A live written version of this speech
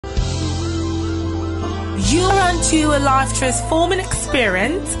You run to a life transforming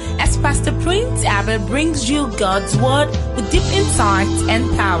experience as Pastor Prince Abah brings you God's Word with deep insight and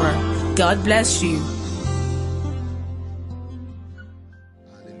power. God bless you.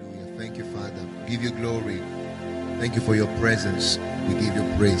 Hallelujah. Thank you, Father. We give you glory. Thank you for your presence. We give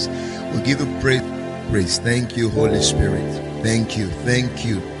you praise. We give you praise. Thank you, Holy Spirit. Thank you. Thank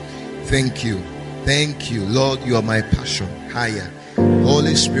you. Thank you. Thank you. Lord, you are my passion. Higher.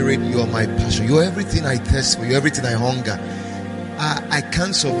 Holy Spirit, you are my passion. You are everything I thirst for. You are everything I hunger. I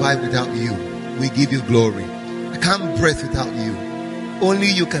can't survive without you. We give you glory. I can't breathe without you. Only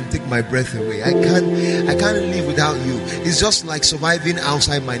you can take my breath away. I can't live without you. It's just like surviving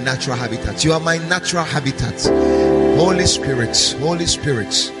outside my natural habitat. You are my natural habitat. Holy Spirit, Holy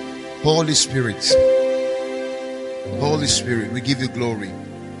Spirit, Holy Spirit, Holy Spirit, we give you glory.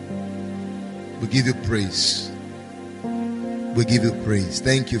 We give you praise. We give you praise.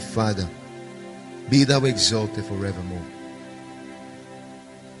 Thank you, Father. Be thou exalted forevermore.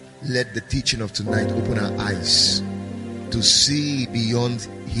 Let the teaching of tonight open our eyes to see beyond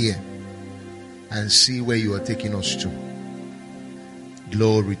here and see where you are taking us to.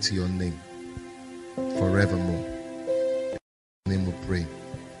 Glory to your name forevermore. In your name we pray.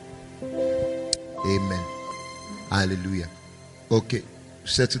 Amen. Hallelujah. Okay,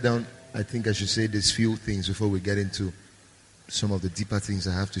 settle down. I think I should say these few things before we get into some of the deeper things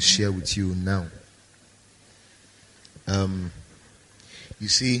I have to share with you now. You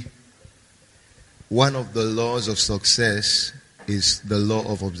see, one of the laws of success is the law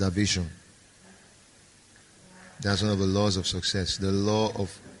of observation. That's one of the laws of success. The law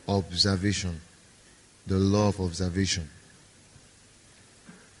of observation. The law of observation.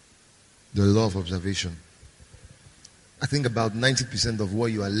 The law of observation. I think about 90% of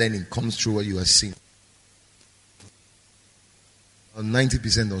what you are learning comes through what you are seeing.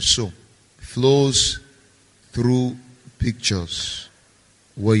 90% or so flows through pictures.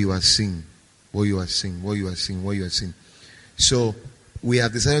 What you are seeing, what you are seeing, what you are seeing, what you are seeing. So we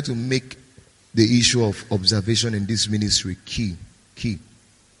have decided to make the issue of observation in this ministry key.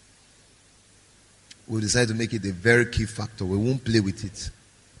 We decided to make it a very key factor. We won't play with it.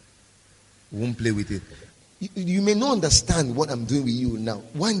 We won't play with it. You may not understand what I'm doing with you now.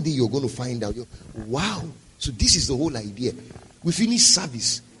 One day you're going to find out. Wow. So this is the whole idea. We finished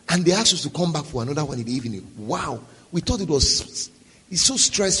service and they asked us to come back for another one in the evening. Wow. We thought it's so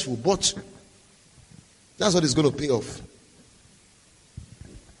stressful, but that's what is going to pay off.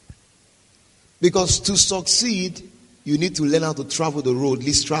 Because to succeed, you need to learn how to travel the road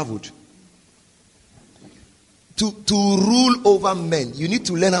least traveled. To rule over men, you need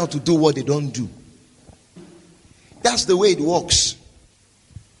to learn how to do what they don't do. That's the way it works.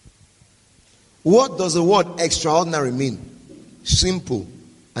 What does the word extraordinary mean? Simple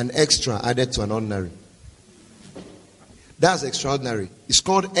and extra added to an ordinary. That's extraordinary. It's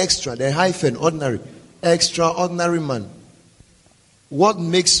called extra, the hyphen, ordinary. Extraordinary man. What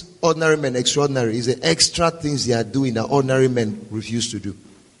makes ordinary men extraordinary is the extra things they are doing that ordinary men refuse to do.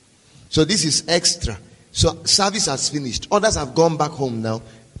 So this is extra. So service has finished. Others have gone back home now.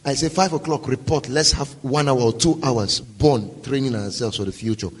 I say 5 o'clock report. Let's have 1 hour or 2 hours born training ourselves for the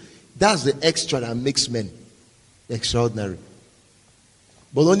future. That's the extra that makes men extraordinary.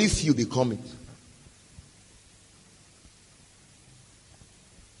 But only few become it.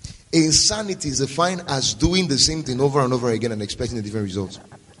 Insanity is defined as doing the same thing over and over again and expecting a different result.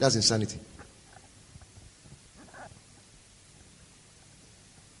 That's insanity.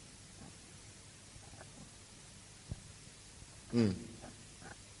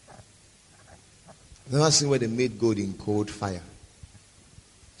 Never seen where they made gold in cold fire.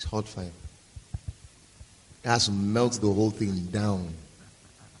 It's hot fire. It has to melt the whole thing down.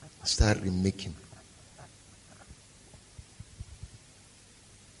 Start remaking.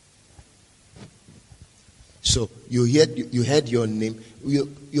 So you heard your name.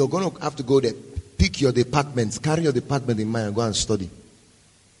 You're going to have to go there. Pick your departments. Carry your department in mind and go and study.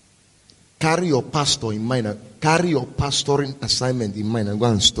 Carry your pastor in mind. Carry your pastoring assignment in mind and go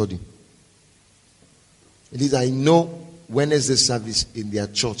and study. It is, I know Wednesday service in their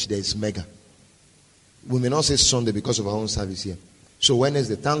church there is mega. We may not say Sunday because of our own service here. So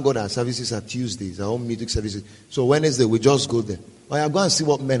Wednesday, thank God our services are Tuesdays, our own music services. So Wednesday we just go there. Or go and see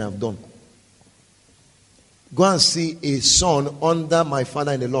what men have done. Go and see a son under my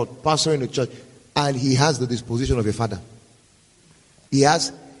father in the Lord, pastor in the church, and he has the disposition of a father. He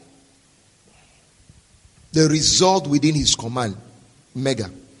has the result within his command. Mega.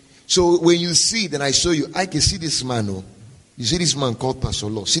 So when you see, then I show you, I can see this man. Oh, you see this man called Pastor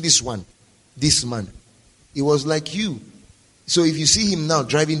Law. See this one. This man. It was like you. So if you see him now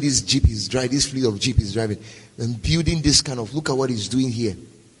driving this Jeep, this fleet of Jeep he's driving, and building this kind of, look at what he's doing here.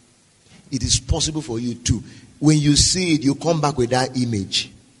 It is possible for you too. When you see it, you come back with that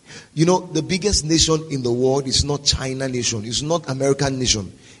image. You know, the biggest nation in the world is not China nation. It's not American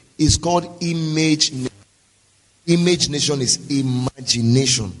nation. It's called image. Image nation is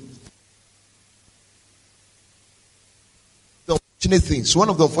imagination. The unfortunate things, one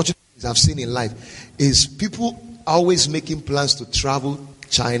of the unfortunate things I've seen in life is people always making plans to travel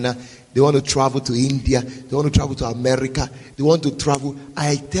China. They want to travel to India. They want to travel to America. They want to travel.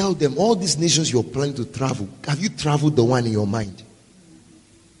 I tell them, all these nations you're planning to travel, have you traveled the one in your mind?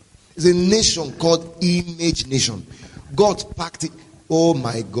 It's a nation called image nation. God packed it. Oh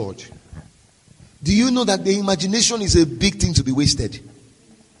my God. Do you know that the imagination is a big thing to be wasted?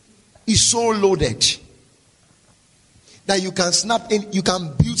 It's so loaded that you can snap in, you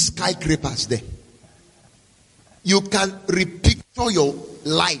can build skyscrapers there. You can repicture your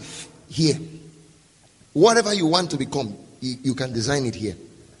life here. Whatever you want to become, you can design it here.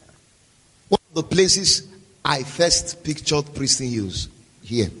 One of the places I first pictured Pristine Hills,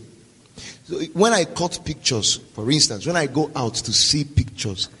 here. So when I cut pictures, for instance, when I go out to see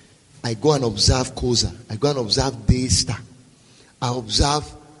pictures, I go and observe Koza. I go and observe Daystar. I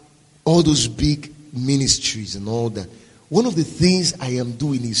observe all those big ministries and all that. One of the things I am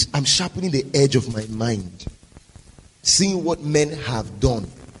doing is I'm sharpening the edge of my mind, seeing what men have done.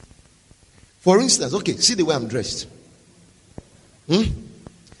 For instance, okay, see the way I'm dressed.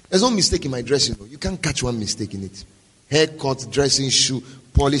 There's no mistake in my dressing. You can't catch one mistake in it. Haircut, dressing, shoe,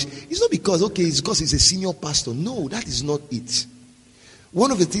 polish. It's not because, okay, it's because he's a senior pastor. No, that is not it. One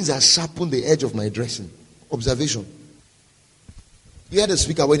of the things that sharpened the edge of my dressing, observation. You heard the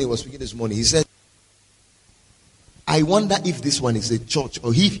speaker when he was speaking this morning. He said, I wonder if this one is a church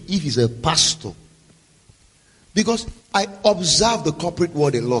or if he's a pastor. Because I observe the corporate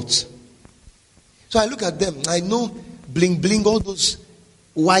world a lot. So I look at them. I know bling bling, all those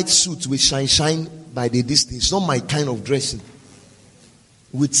white suits with shine by the distance. It's not my kind of dressing.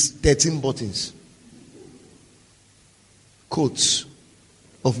 With 13 buttons. Coats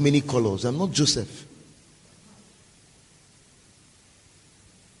of many colors. I'm not Joseph.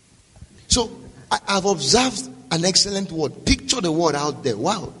 So I've observed an excellent word. Picture the word out there.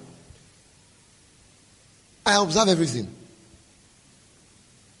 Wow. I observe everything.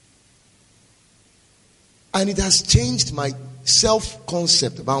 And it has changed my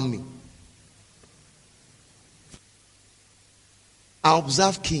self-concept about me. I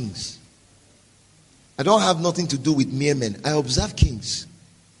observe kings. I don't have nothing to do with mere men. I observe kings.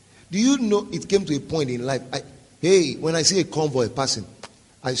 Do you know it came to a point in life? When I see a convoy passing,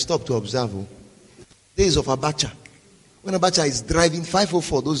 I stop to observe. Days of Abacha. When Abacha is driving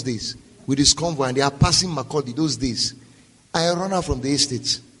 504 those days with his convoy and they are passing Makurdi those days, I run out from the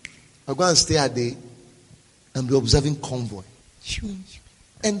estate. I go and stay at the and be observing convoy.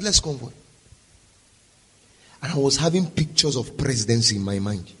 Endless convoy. And I was having pictures of presidency in my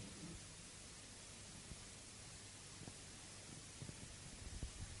mind.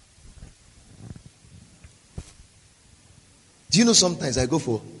 Do you know sometimes I go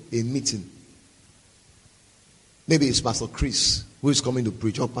for a meeting? Maybe it's Pastor Chris who is coming to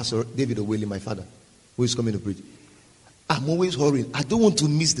preach, or Pastor David Oweli, my father, who is coming to preach. I'm always hurrying. I don't want to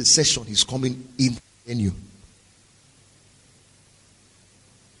miss the session he's coming in venue.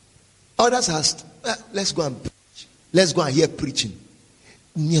 Others asked, let's go and preach. Let's go and hear preaching.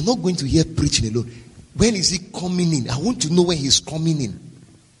 You're not going to hear preaching alone. When is he coming in? I want to know when he's coming in.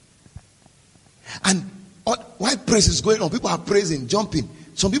 And while praise is going on, people are praising, jumping.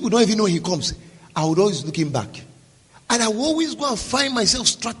 Some people don't even know when he comes. I would always look him back. And I will always go and find myself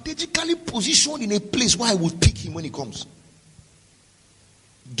strategically positioned in a place where I would pick him when he comes.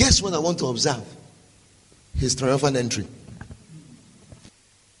 Guess what I want to observe? His triumphant entry.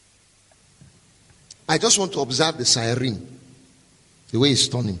 I just want to observe the siren, the way he's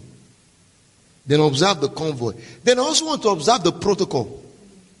turning. Then observe the convoy. Then I also want to observe the protocol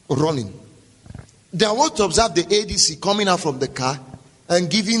running. Then I want to observe the ADC coming out from the car and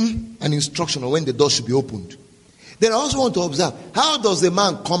giving an instruction on when the door should be opened. Then I also want to observe, how does the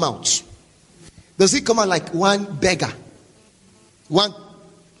man come out? Does he come out like one beggar? One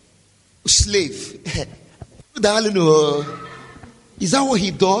slave? Is that what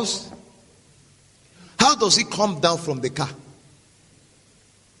he does? How does he come down from the car?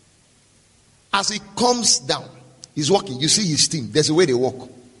 As he comes down, he's walking. You see his team. There's a way they walk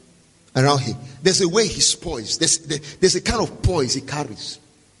around him. There's a way he's poised. There's a kind of poise he carries.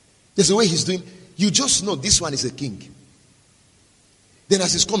 There's a way he's doing. You just know this one is a king. Then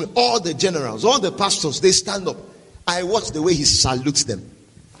as he's coming, all the generals, all the pastors, they stand up. I watch the way he salutes them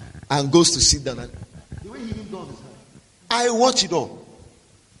and goes to sit down. And the way he even does his hand. I watch it all.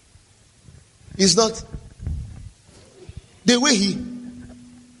 It's not the way he.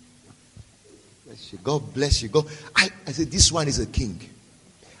 Bless you. God bless you. God. I said, this one is a king.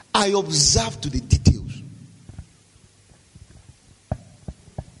 I observe to the details.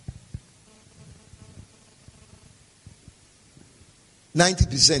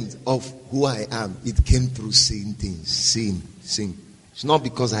 %90 of who I am, it came through seeing things. Seeing. It's not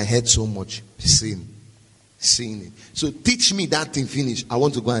because I heard so much. Seeing it. So teach me that thing finish. I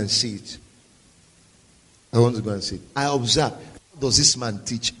want to go and see it. I observe. How does this man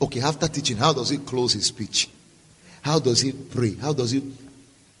teach? Okay, after teaching, how does he close his speech? How does he pray? How does he...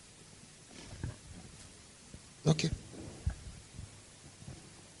 Okay.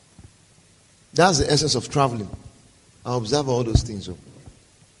 That's the essence of traveling. I observe all those things.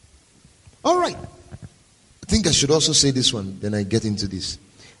 All right. I think I should also say this one, then I get into this.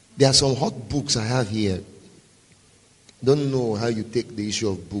 There are some hot books I have here. Don't know how you take the issue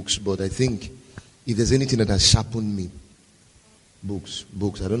of books, but I think if there's anything that has sharpened me, books.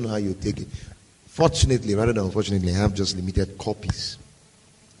 I don't know how you take it. Fortunately, rather than unfortunately, I have just limited copies.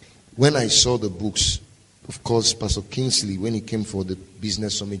 When I saw the books, of course, Pastor Kingsley, when he came for the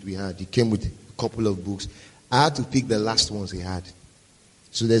business summit we had, he came with a couple of books. I had to pick the last ones he had.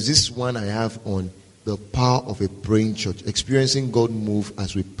 So there's this one I have on the power of a praying church, experiencing God move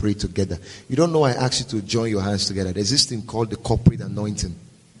as we pray together. You don't know I asked you to join your hands together. There's this thing called the corporate anointing.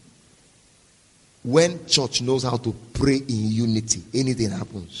 When church knows how to pray in unity, anything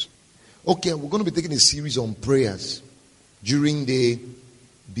happens. Okay, we're going to be taking a series on prayers during the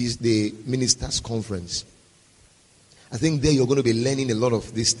ministers' conference. I think there you're going to be learning a lot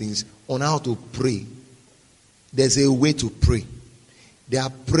of these things on how to pray. There's a way to pray. There are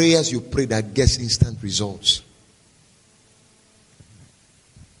prayers you pray that gets instant results.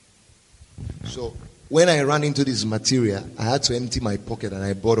 So when I ran into this material, I had to empty my pocket and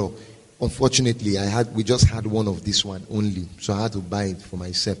I borrowed. Unfortunately, we just had one of this one only, so I had to buy it for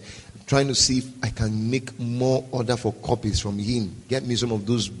myself. I'm trying to see if I can make more order for copies from him. Get me some of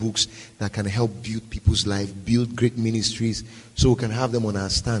those books that can help build people's life, build great ministries, so we can have them on our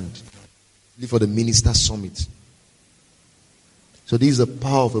stand for the minister summit. So this is the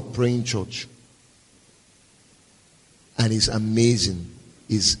power of a praying church. And it's amazing.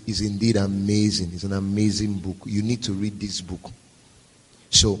 It's indeed amazing. It's an amazing book. You need to read this book.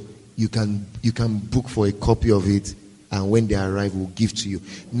 So you can book for a copy of it, and when they arrive, we'll give to you.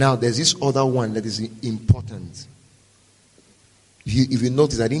 Now, there's this other one that is important. If you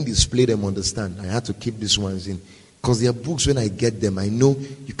notice, I didn't display them on the stand. I had to keep these ones in. Because they are books, when I get them, I know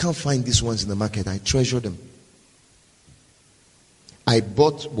you can't find these ones in the market. I treasure them. I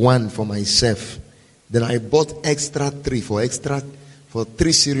bought one for myself. Then I bought extra three for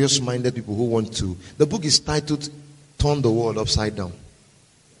 3 serious-minded people who want to. The book is titled, Turn the World Upside Down.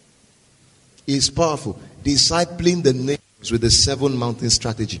 It's powerful. Discipling the nations with the 7 mountain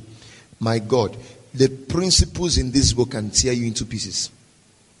strategy. My God, the principles in this book can tear you into pieces.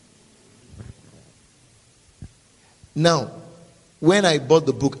 Now, when I bought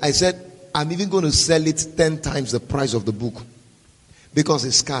the book, I said, I'm even going to sell it 10 times the price of the book. Because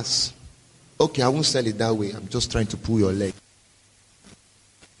it's scarce. Okay, I won't sell it that way. I'm just trying to pull your leg.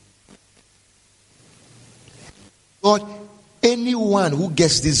 God, anyone who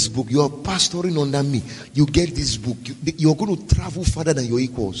gets this book, you are pastoring under me. You get this book. You're going to travel further than your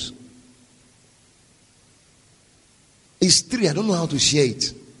equals. It's 3. I don't know how to share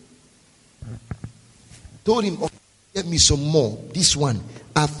it. Told him, okay, get me some more. This one.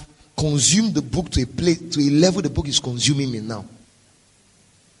 I've consumed the book to a level the book is consuming me now.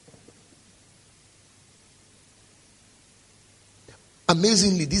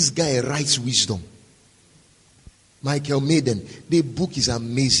 Amazingly, this guy writes wisdom. Michael Maiden. The book is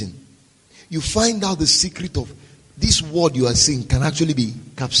amazing. You find out the secret of this word you are saying can actually be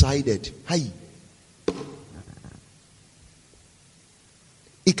capsided. Hi.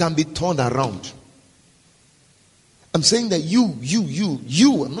 It can be turned around. I'm saying that you,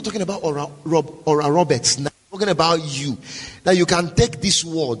 I'm not talking about Ora Roberts. I'm talking about you. That you can take this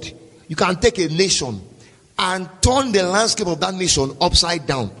word, you can take a nation and turn the landscape of that nation upside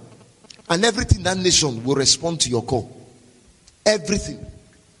down. And everything that nation will respond to your call. Everything.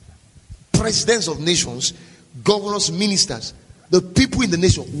 Presidents of nations, governors, ministers, the people in the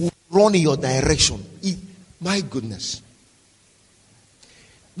nation will run in your direction. My goodness.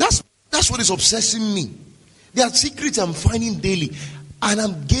 That's what is obsessing me. There are secrets I'm finding daily. And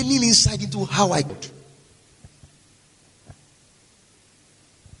I'm gaining insight into how I could.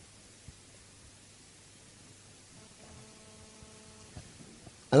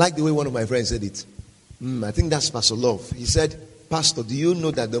 like the way one of my friends said it. I think that's Pastor Love. He said, Pastor, do you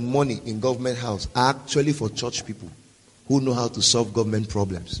know that the money in government house are actually for church people who know how to solve government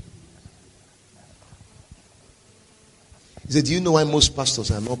problems? He said, do you know why most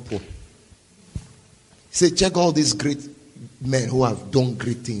pastors are not poor? He said, check all these great men who have done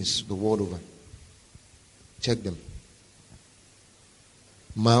great things the world over. Check them.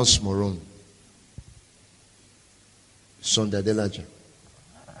 Miles Morone, Sonda Delaja.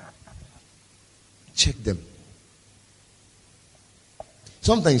 Check them.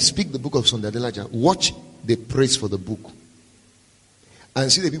 Sometimes speak the book of Sonda Delaja. Watch the praise for the book. And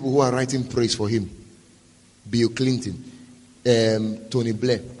see the people who are writing praise for him. Bill Clinton, Tony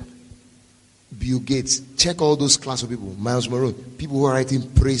Blair, Bill Gates. Check all those class of people. Miles Morone. People who are writing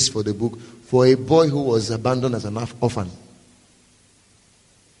praise for the book. For a boy who was abandoned as an orphan.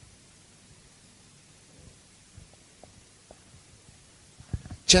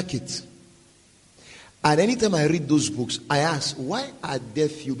 Check it. And anytime I read those books, I ask, why are there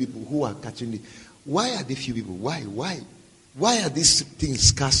few people who are catching it? Why are there few people? Why? Why are these things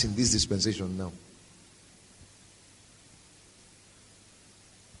scarce in this dispensation now?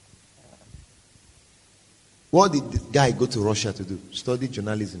 What did the guy go to Russia to do? Study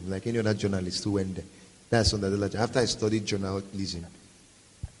journalism, like any other journalist who went there. That's under the legend. After I studied journalism,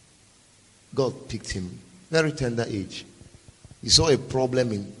 God picked him. Very tender age. He saw a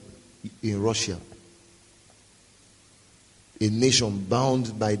problem in Russia. A nation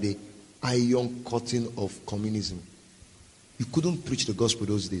bound by the iron curtain of communism. You couldn't preach the gospel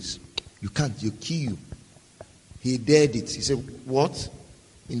those days. You can't. You'll kill you. He dared it. He said, what?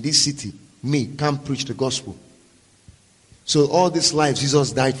 In this city, me can't preach the gospel. So all this life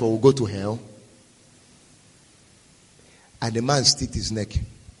Jesus died for will go to hell. And the man stiffed his neck.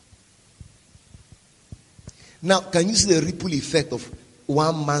 Now, can you see the ripple effect of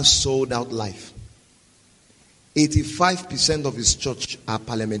one man's sold out life? 85% of his church are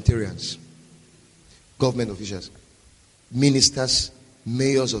parliamentarians, government officials, ministers,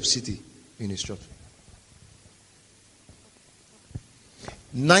 mayors of city in his church.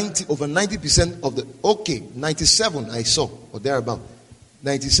 Over 90% of 97 I saw, or thereabout.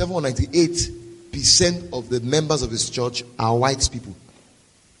 97 or 98% of the members of his church are white people.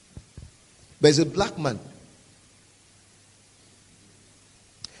 But he's a black man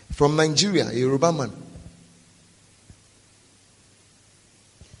from Nigeria, a Yoruba man.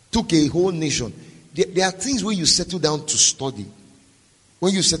 Took a whole nation. There are things where you settle down to study.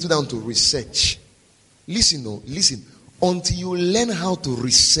 When you settle down to research. Listen. Until you learn how to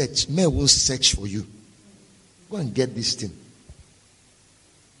research, men won't search for you. Go and get this thing.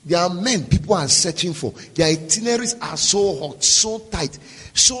 There are men people are searching for. Their itineraries are so hot, so tight.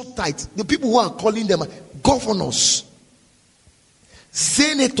 The people who are calling them are governors,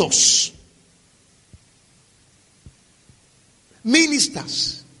 senators,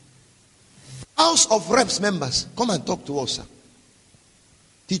 ministers, House of Reps members. Come and talk to us, sir.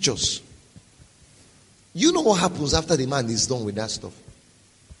 Teach us. You know what happens after the man is done with that stuff?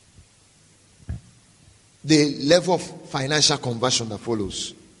 The level of financial conversion that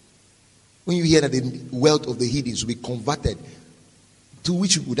follows. When you hear that the wealth of the heathens will be converted, to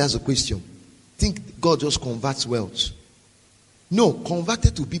which people, that's a question. Think God just converts wealth. No,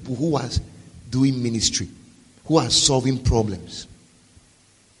 converted to people who are doing ministry, who are solving problems.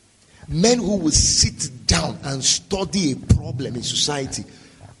 Men who will sit down and study a problem in society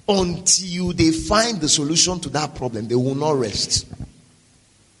until they find the solution to that problem. They will not rest.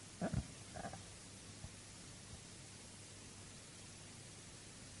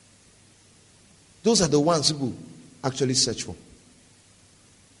 Those are the ones who actually search for.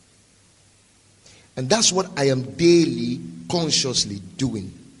 And that's what I am daily, consciously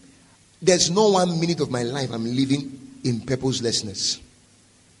doing. There's no 1 minute of my life I'm living in purposelessness.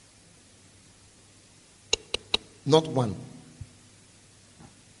 Not one.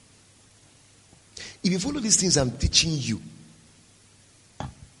 If you follow these things I'm teaching you,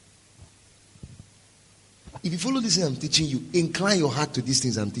 incline your heart to these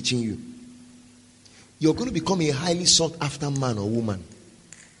things I'm teaching you, you're going to become a highly sought after man or woman.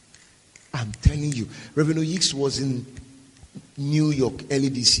 I'm telling you. Reverend Oyix was in New York early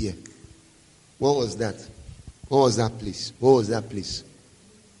this year. What was that? What was that place?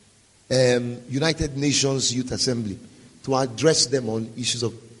 United Nations Youth Assembly, to address them on issues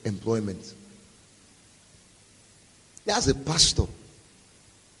of employment. There's a pastor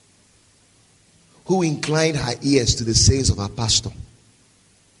who inclined her ears to the sayings of her pastor.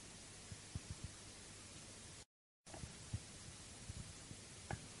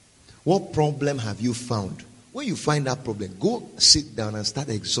 What problem have you found When you find that problem, go sit down and start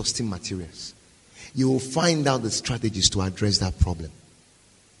exhausting materials. You will find out the strategies to address that problem.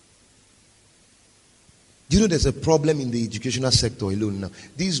 Do you know there's a problem in the educational sector alone now?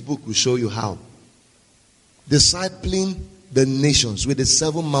 This book will show you how. Discipling the nations with the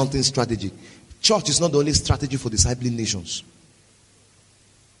 7 mountain strategy. Church is not the only strategy for discipling nations.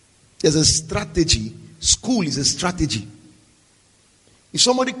 There's a strategy. School is a strategy. If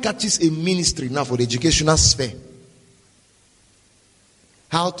somebody catches a ministry now for the educational sphere,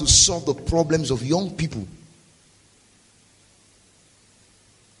 how to solve the problems of young people.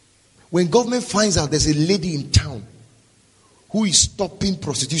 When government finds out there's a lady in town who is stopping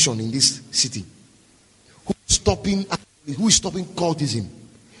prostitution in this city, who is stopping cultism,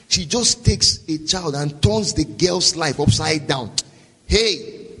 she just takes a child and turns the girl's life upside down.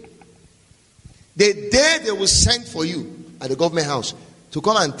 Hey, the day they will send for you at the government house to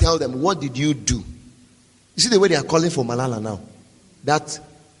come and tell them, what did you do? You see the way they are calling for Malala now? That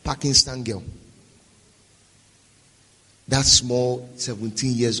Pakistan girl. That small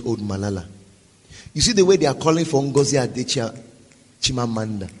 17 years old Malala. You see the way they are calling for Ngozi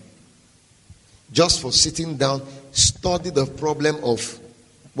Chimamanda. Just for sitting down, study the problem of,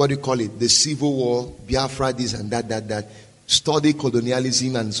 what do you call it? The civil war, Biafra, this and that. Study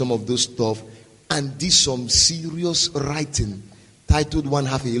colonialism and some of those stuff. And did some serious writing. Titled One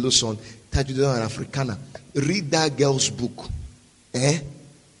Half a Yellow Sun. Titled An Africana. Read that girl's book.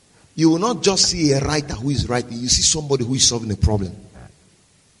 You will not just see a writer who is writing. You see somebody who is solving a problem.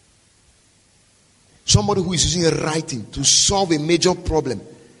 Somebody who is using a writing to solve a major problem.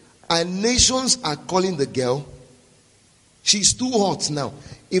 And nations are calling the girl. She's too hot now.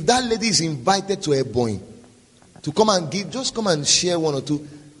 If that lady is invited to a boy to come and give, just come and share one or two.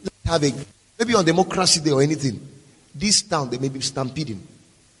 Have a, maybe on Democracy Day or anything. This town, they may be stampeding.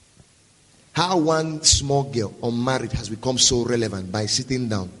 How one small girl, unmarried, has become so relevant by sitting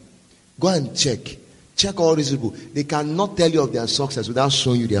down. Go and check. Check all these people. They cannot tell you of their success without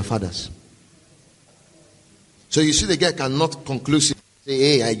showing you their fathers. So you see the girl cannot conclusively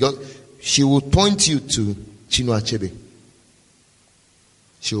say, hey, she will point you to Chinua Achebe.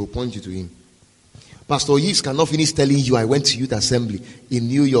 She will point you to him. Pastor Yves cannot finish telling you, I went to youth assembly in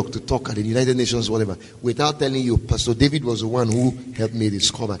New York to talk at the United Nations, whatever, without telling you, Pastor David was the one who helped me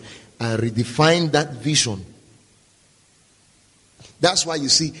discover and redefine that vision. That's why you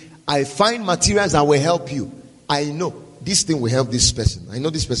see, I find materials that will help you. I know this thing will help this person. I know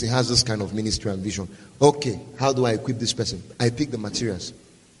this person has this kind of ministry and vision. Okay, how do I equip this person? I pick the materials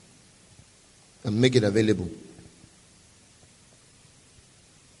and make it available.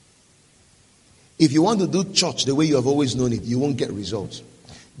 If you want to do church the way you have always known it, you won't get results.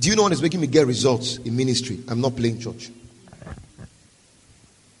 Do you know what is making me get results in ministry? I'm not playing church.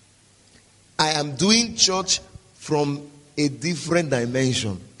 I am doing church from a different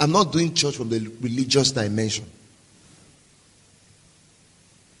dimension. I'm not doing church from the religious dimension.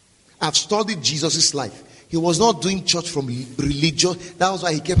 I've studied Jesus' life. He was not doing church from religious. That was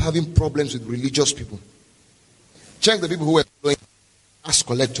why he kept having problems with religious people. Check the people who were following tax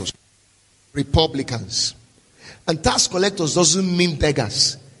collectors, Republicans. And tax collectors doesn't mean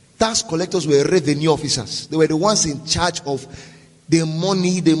beggars. Tax collectors were revenue officers. They were the ones in charge of the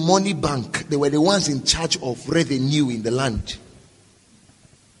money bank. They were the ones in charge of revenue in the land.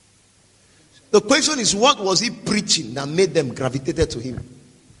 The question is, what was he preaching that made them gravitated to him?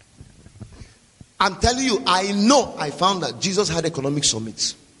 I'm telling you, I found that Jesus had economic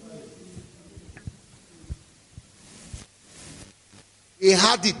summits. He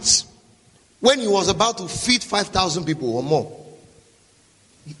had it when he was about to feed 5,000 people or more.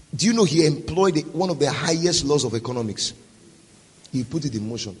 Do you know he employed one of the highest laws of economics? He put it in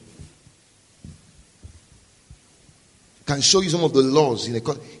motion. Can show you some of the laws in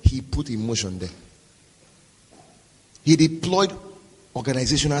economy. He put in motion there. He deployed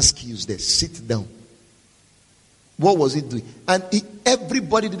organizational skills there. Sit down. What was he doing? And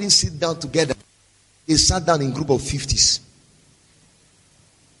everybody didn't sit down together. They sat down in a group of 50s.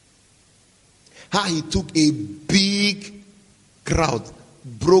 How he took a big crowd,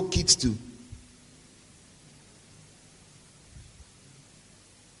 broke it to.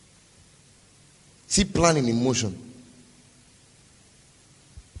 See planning in motion.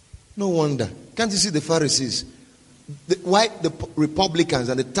 No wonder. Can't you see the Pharisees? Why the Republicans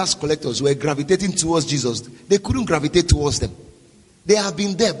and the tax collectors were gravitating towards Jesus? They couldn't gravitate towards them. They have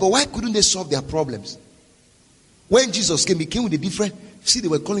been there, but why couldn't they solve their problems? When Jesus came, he came with a different. See, they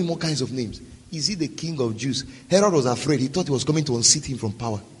were calling him all kinds of names. Is he the king of Jews? Herod was afraid. He thought he was coming to unseat him from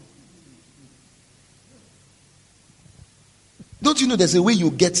power. Don't you know there's a way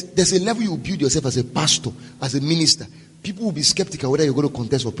there's a level you build yourself as a pastor, as a minister. People will be skeptical whether you're going to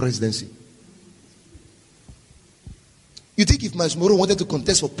contest for presidency. You think if Miles Moro wanted to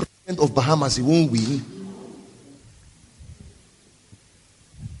contest for president of Bahamas, he won't win?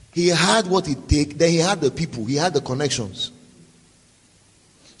 He had what it takes, then he had the people, he had the connections.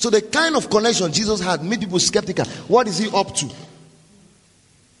 So the kind of connection Jesus had made people skeptical. What is he up to?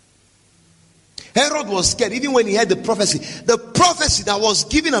 Herod was scared even when he heard the prophecy. The prophecy that was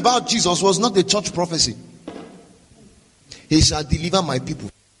given about Jesus was not the church prophecy. He shall deliver my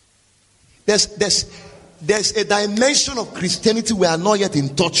people. There's a dimension of Christianity we are not yet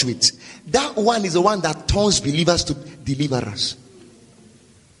in touch with. That one is the one that turns believers to deliverers.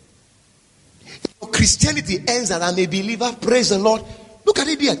 Christianity ends that I'm a believer. Praise the Lord. Look at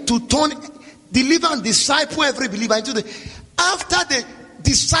it here. To turn, deliver and disciple every believer into after the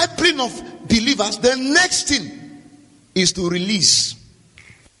discipling of believers, the next thing is to release.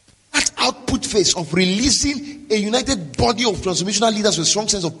 That output phase of releasing a united body of transformational leaders with strong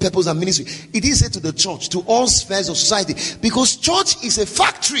sense of purpose and ministry. It is said to the church, to all spheres of society, because church is a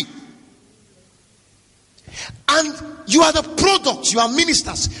factory. And you are the product, you are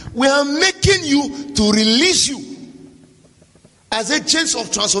ministers. We are making you to release you as agents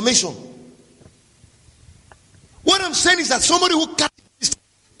of transformation. What I'm saying is that somebody who can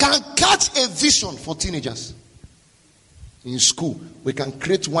catch a vision for teenagers. In school, we can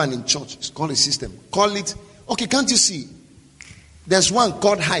create one in church. It's called a system. Call it, okay, can't you see? There's one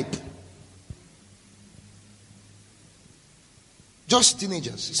called hype. Just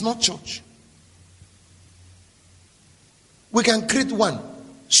teenagers. It's not church. We can create one.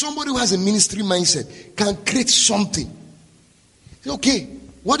 Somebody who has a ministry mindset can create something. Okay,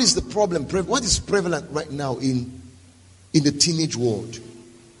 what is the problem? What is prevalent right now in the teenage world?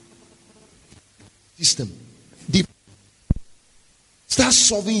 System. Start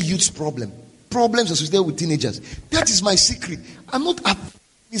solving youth's problems associated with teenagers. That is my secret. I'm not a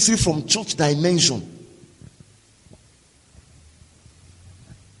ministry from church dimension.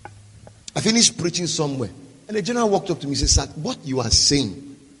 I finished preaching somewhere, and the general walked up to me and said, "Sir, what you are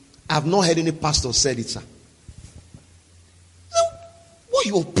saying, I've not heard any pastor said it, sir. No, what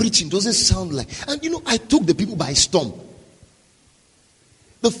you are preaching doesn't sound like." And I took the people by storm.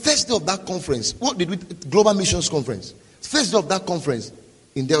 The first day of that conference, what did we? Global Missions Conference. First day of that conference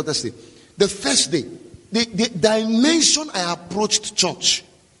in Delta State. The first day, the dimension I approached church.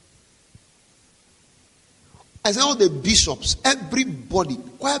 I said all the bishops, everybody,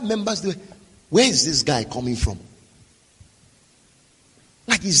 choir members, where is this guy coming from?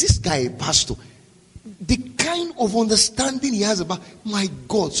 Like, is this guy a pastor? The kind of understanding he has about, my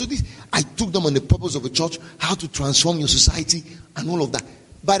God. So I took them on the purpose of a church, how to transform your society and all of that.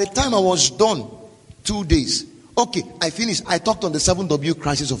 By the time I was done, 2 days. Okay, I finished. I talked on the 7W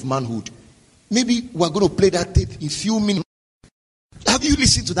crisis of manhood. Maybe we're going to play that tape in a few minutes. Have you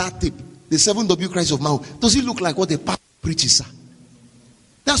listened to that tape? The 7W crisis of manhood. Does it look like what a pastor preaches, sir?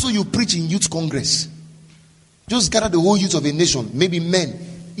 That's what you preach in youth congress. Just gather the whole youth of a nation, maybe men,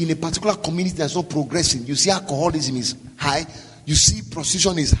 in a particular community that's not progressing. You see alcoholism is high. You see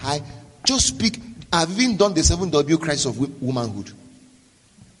prostitution is high. Just speak. I've even done the 7W crisis of womanhood.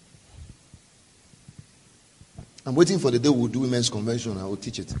 I'm waiting for the day we'll do women's convention. I will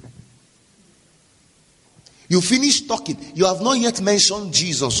teach it. You finish talking. You have not yet mentioned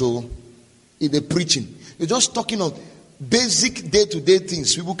Jesus in the preaching. You're just talking of basic day-to-day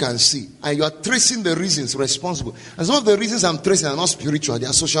things people can see. And you are tracing the reasons responsible. And some of the reasons I'm tracing are not spiritual. They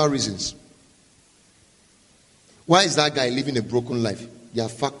are social reasons. Why is that guy living a broken life? There are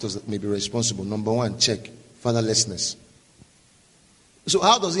factors that may be responsible. Number one, check. Fatherlessness. So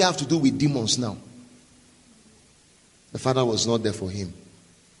how does it have to do with demons now? The father was not there for him.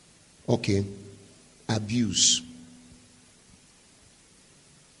 Okay. Abuse.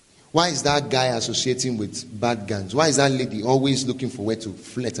 Why is that guy associating with bad gangs? Why is that lady always looking for where to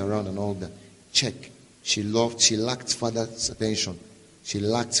flirt around and all that? Check. She lacked father's attention. She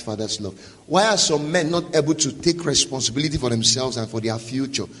lacked father's love. Why are some men not able to take responsibility for themselves and for their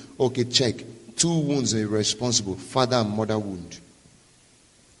future? Okay, check. 2 wounds are responsible. Father and mother wound.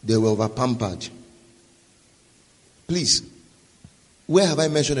 They were over-pampered. Please, where have I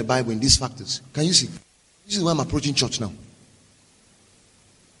mentioned the Bible in these factors? Can you see? This is why I'm approaching church now.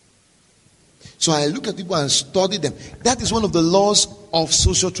 So I look at people and study them. That is one of the laws of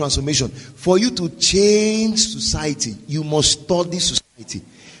social transformation. For you to change society, you must study society.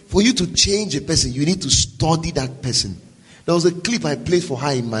 For you to change a person, you need to study that person. There was a clip I played for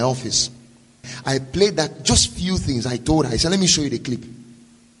her in my office. I played that, just few things I told her. I said, let me show you the clip.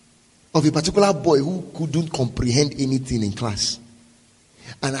 of a particular boy who couldn't comprehend anything in class.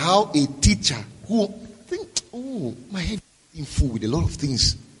 And how a teacher who think, oh, my head is full with a lot of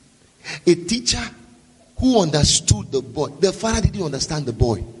things. A teacher who understood the boy. The father didn't understand the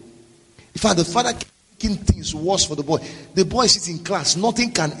boy. In fact, the father kept making things worse for the boy. The boy sits in class,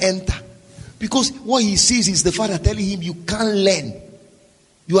 nothing can enter. Because what he sees is the father telling him, you can't learn.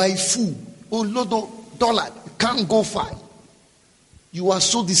 You are a fool. Oh, Lord, dollar, you can't go far. You are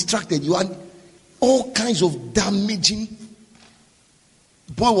so distracted. You are all kinds of damaging.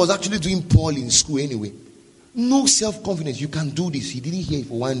 The boy was actually doing poorly in school anyway. No self-confidence. You can do this. He didn't hear it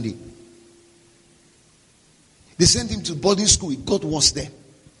for one day. They sent him to boarding school. It got worse there.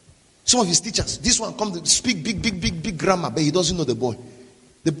 Some of his teachers, this one comes to speak big grammar, but he doesn't know the boy.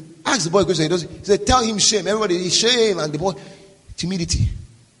 They ask the boy a question. He doesn't. He said, tell him shame. Everybody is shame. And the boy, timidity.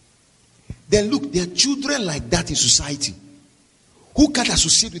 Then look, there are children like that in society who can't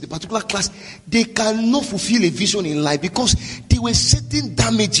associate with a particular class. They cannot fulfill a vision in life because there were certain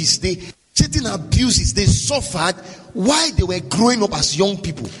damages, certain abuses they suffered while they were growing up as young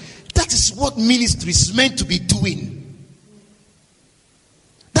people. That is what ministry is meant to be doing.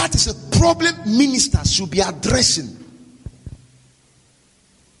 That is a problem ministers should be addressing.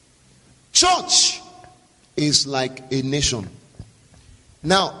 Church is like a nation.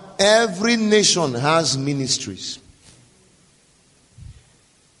 Now, every nation has ministries.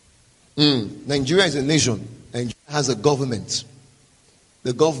 Nigeria is a nation. Nigeria has a government.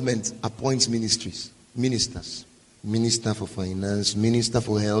 The government appoints ministers. Minister for finance, minister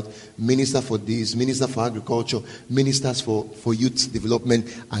for health, minister for this, minister for agriculture, ministers for youth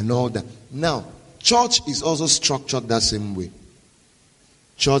development and all that. Now, church is also structured that same way.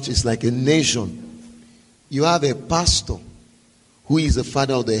 Church is like a nation. You have a pastor who is the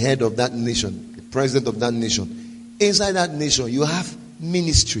father or the head of that nation, the president of that nation. Inside that nation, you have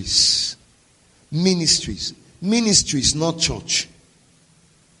ministries. Ministries, not church.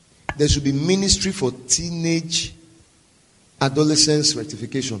 There should be ministry for teenage adolescence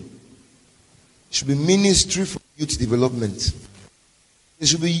rectification. There should be ministry for youth development. There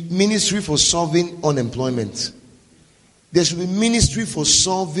should be ministry for solving unemployment. There should be ministry for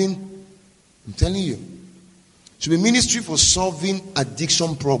solving, I'm telling you, should be ministry for solving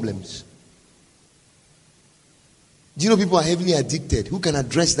addiction problems. Do you know people are heavily addicted? Who can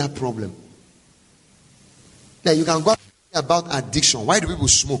address that problem? Now you can go about addiction. Why do people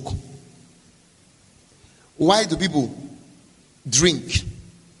smoke? Why do people drink?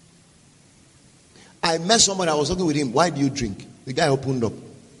 I met somebody, I was talking with him. Why do you drink? The guy opened up.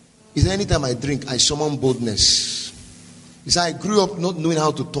 He said, anytime I drink, I summon boldness. He said, I grew up not knowing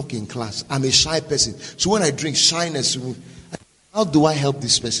how to talk in class. I'm a shy person. So when I drink, shyness. How do I help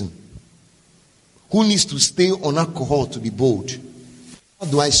this person who needs to stay on alcohol to be bold? How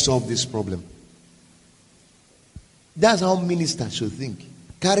do I solve this problem? That's how ministers should think.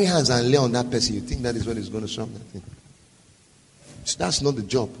 Carry hands and lay on that person. You think that is what is going to solve that thing. So that's not the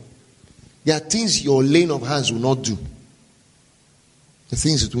job. There are things your laying of hands will not do. The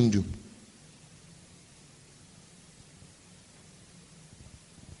things it won't do.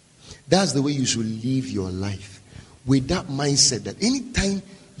 That's the way you should live your life. With that mindset that anytime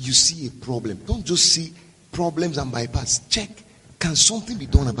you see a problem, don't just see problems and bypass. Check, can something be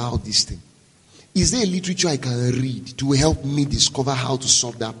done about this thing? Is there a literature I can read to help me discover how to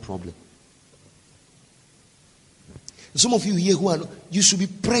solve that problem? Some of you here who are, you should be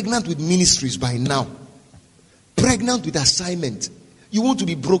pregnant with ministries by now. Pregnant with assignment. You want to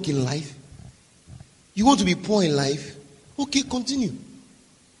be broke in life? You want to be poor in life? Okay, continue.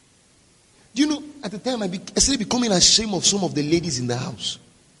 Do you know, at the time I started becoming ashamed of some of the ladies in the house.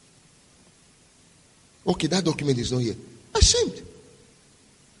 Okay, that document is not here. Ashamed.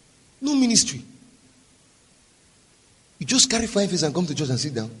 No ministry. You just carry 5 years and come to church and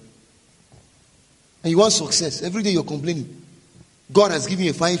sit down. And you want success. Every day you're complaining. God has given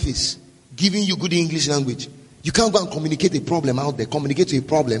you a 5 years, giving you good English language. You can't go and communicate a problem out there. Communicate to a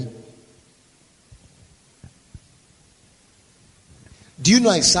problem. Do you know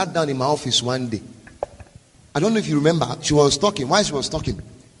I sat down in my office one day? I don't know if you remember. She was talking. While she was talking,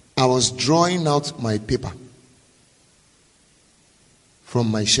 I was drawing out my paper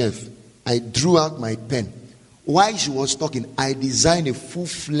from my shelf. I drew out my pen. While she was talking, I designed a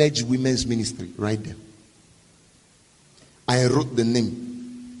full-fledged women's ministry right there. I wrote the name.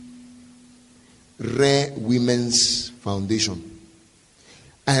 Rare Women's Foundation.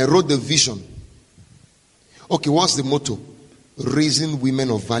 I wrote the vision. Okay, what's the motto? Raising women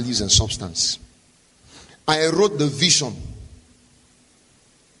of values and substance. I wrote the vision.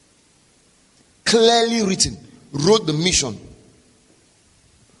 Clearly written. Wrote the mission.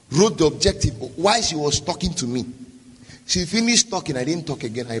 wrote the objective while she was talking to me. She finished talking. I didn't talk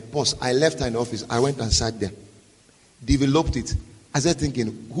again. I paused. I left her in the office. I went and sat there. Developed it. I started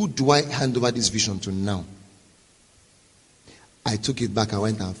thinking, who do I hand over this vision to now? I took it back. I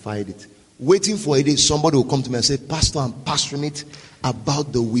went and filed it. Waiting for a day, somebody will come to me and say, Pastor, I'm passionate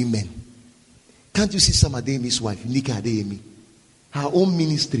about the women. Can't you see Sam Adeyemi's wife, Nika Adeyemi? Her own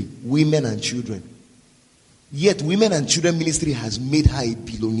ministry, women and children. Yet women and children ministry has made her a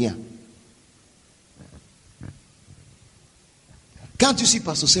billionaire. Can't you see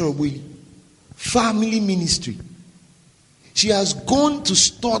Pastor Sarah Boyle? Family ministry. She has gone to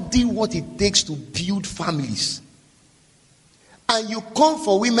study what it takes to build families. And you come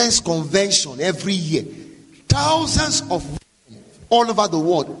for women's convention every year. Thousands of women all over the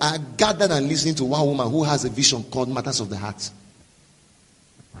world are gathered and listening to one woman who has a vision called Matters of the Heart.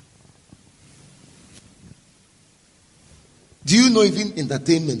 Do you know even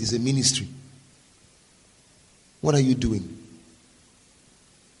entertainment is a ministry? What are you doing?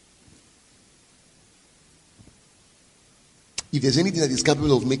 If there's anything that is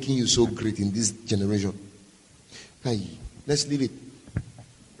capable of making you so great in this generation, let's leave it.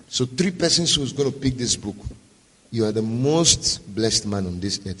 So 3 persons who's going to pick this book. You are the most blessed man on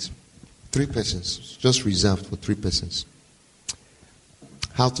this earth. 3 persons. Just reserved for 3 persons.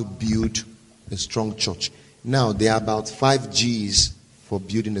 How to build a strong church. Now, there are about 5 G's for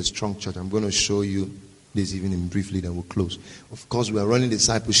building a strong church. I'm going to show you this evening briefly, then we'll close. Of course, we are running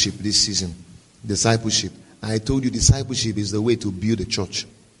discipleship this season. Discipleship. I told you discipleship is the way to build a church.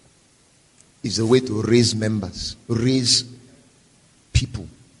 It's the way to raise members, raise people.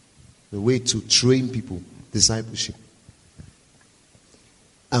 The way to train people. Discipleship.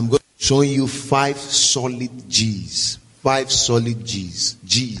 I'm going to show you 5 solid G's. 5 solid G's.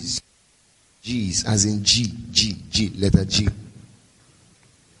 G's. G's as in G, letter G.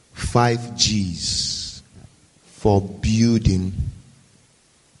 5 G's for building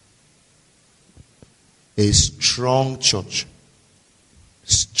a strong church.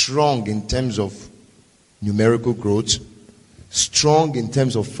 Strong in terms of numerical growth, strong in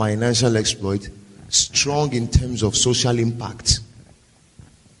terms of financial exploit, strong in terms of social impact.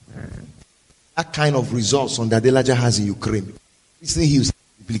 That kind of results on that Adelaja has in Ukraine. Recently he was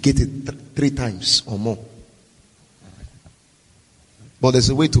duplicated 3 times or more. But there's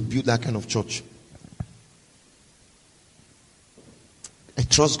a way to build that kind of church. I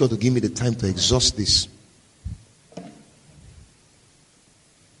trust God to give me the time to exhaust this.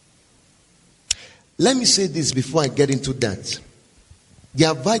 Let me say this before I get into that. There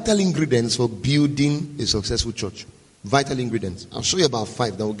are vital ingredients for building a successful church. Vital ingredients. I'll show you about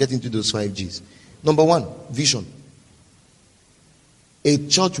 5. Then we'll get into those 5 G's. Number 1, vision. A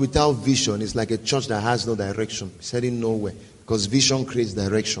church without vision is like a church that has no direction. It's heading nowhere. Because vision creates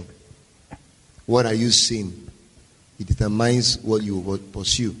direction. What are you seeing? It determines what you will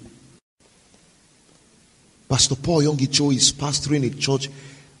pursue. Pastor Paul Yongicho is pastoring a church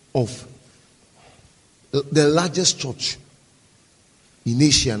of the largest church in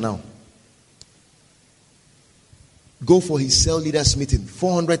Asia now. Go for his cell leaders meeting.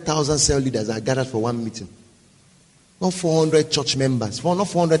 400,000 cell leaders are gathered for one meeting. Not 400 church members. Not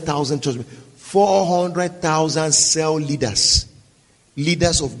 400,000 church members. 400,000 cell leaders.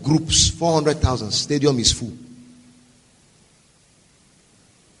 Leaders of groups. 400,000. Stadium is full.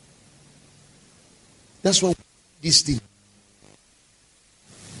 That's what this thing.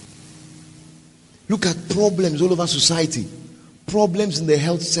 Look at problems all over society. Problems in the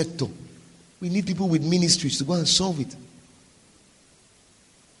health sector. We need people with ministries to go and solve it.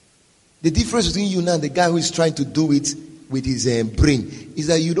 The difference between you now and the guy who is trying to do it with his brain is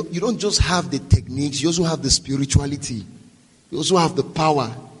that you don't just have the techniques, you also have the spirituality. You also have the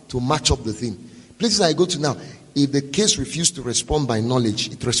power to match up the thing. Places I go to now, if the case refuses to respond by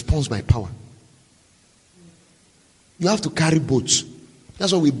knowledge, it responds by power. You have to carry both.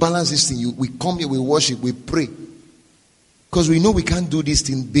 That's why we balance this thing. We come here, we worship, we pray. Because we know we can't do this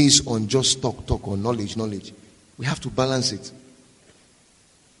thing based on just talk or knowledge. We have to balance it.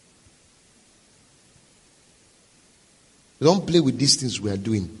 Don't play with these things we are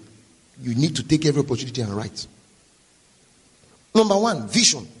doing. You need to take every opportunity and write. Number 1,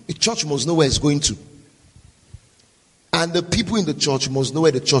 vision. A church must know where it's going to. And the people in the church must know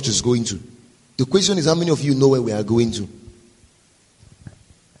where the church is going to. The question is, how many of you know where we are going to?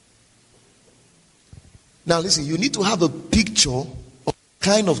 Now listen, you need to have a picture of the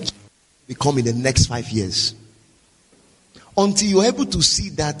kind of become in the next 5 years. Until you're able to see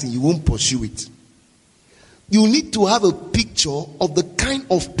that, you won't pursue it. You need to have a picture of the kind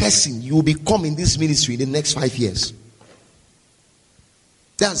of person you will become in this ministry in the next 5 years.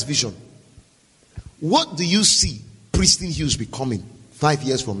 That's vision. What do you see Pristine Hills becoming 5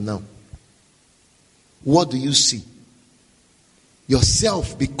 years from now? What do you see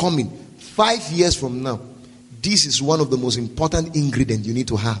yourself becoming 5 years from now? This is one of the most important ingredients you need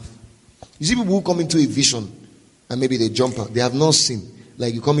to have. You see people who come into a vision and maybe they jump out. They have not seen.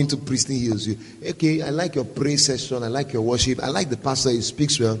 Like you come into Pristine Hills. Okay, I like your praise session. I like your worship. I like the pastor. He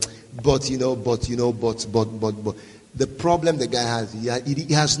speaks well. But. The problem the guy has,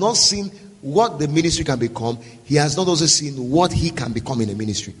 he has not seen what the ministry can become. He has not also seen what he can become in a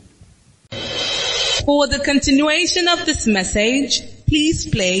ministry. For the continuation of this message, please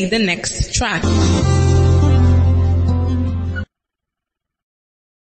play the next track.